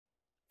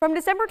From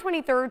December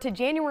 23rd to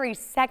January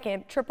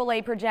 2nd,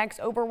 AAA projects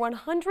over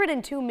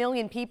 102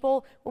 million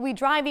people will be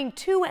driving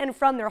to and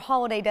from their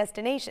holiday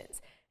destinations.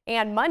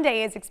 And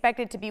Monday is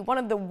expected to be one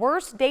of the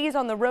worst days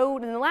on the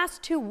road in the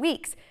last 2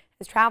 weeks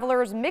as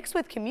travelers mix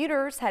with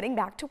commuters heading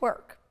back to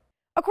work.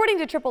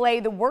 According to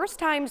AAA, the worst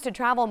times to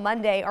travel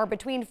Monday are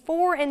between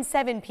 4 and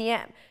 7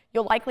 p.m.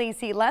 You'll likely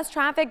see less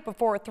traffic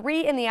before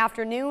 3 in the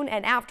afternoon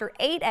and after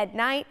 8 at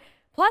night.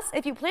 Plus,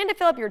 if you plan to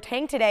fill up your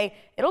tank today,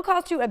 it'll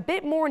cost you a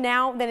bit more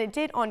now than it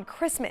did on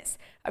Christmas.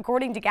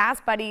 According to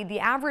Gas Buddy, the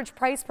average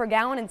price per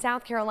gallon in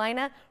South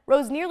Carolina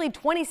rose nearly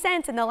 20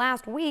 cents in the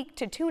last week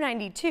to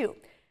 $2.92.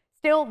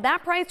 Still,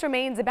 that price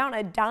remains about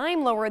a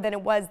dime lower than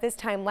it was this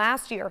time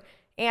last year,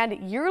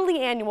 and yearly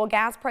annual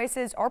gas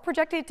prices are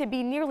projected to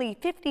be nearly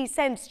 50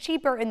 cents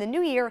cheaper in the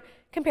new year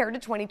compared to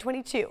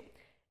 2022.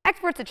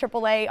 Experts at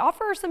AAA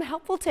offer some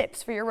helpful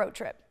tips for your road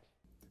trip.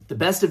 The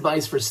best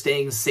advice for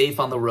staying safe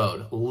on the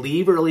road: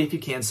 leave early if you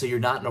can so you're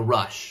not in a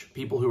rush.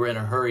 People who are in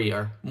a hurry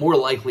are more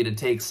likely to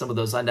take some of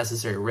those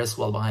unnecessary risks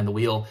while behind the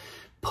wheel.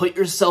 Put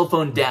your cell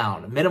phone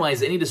down,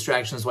 minimize any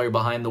distractions while you're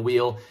behind the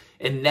wheel,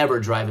 and never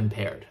drive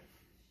impaired.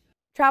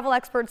 Travel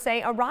experts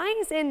say a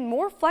rise in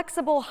more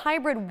flexible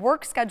hybrid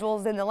work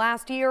schedules in the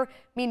last year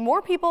mean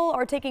more people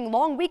are taking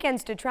long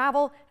weekends to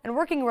travel and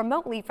working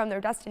remotely from their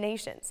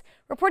destinations.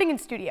 Reporting in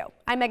studio,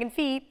 I'm Megan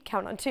Fee.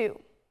 Count on 2.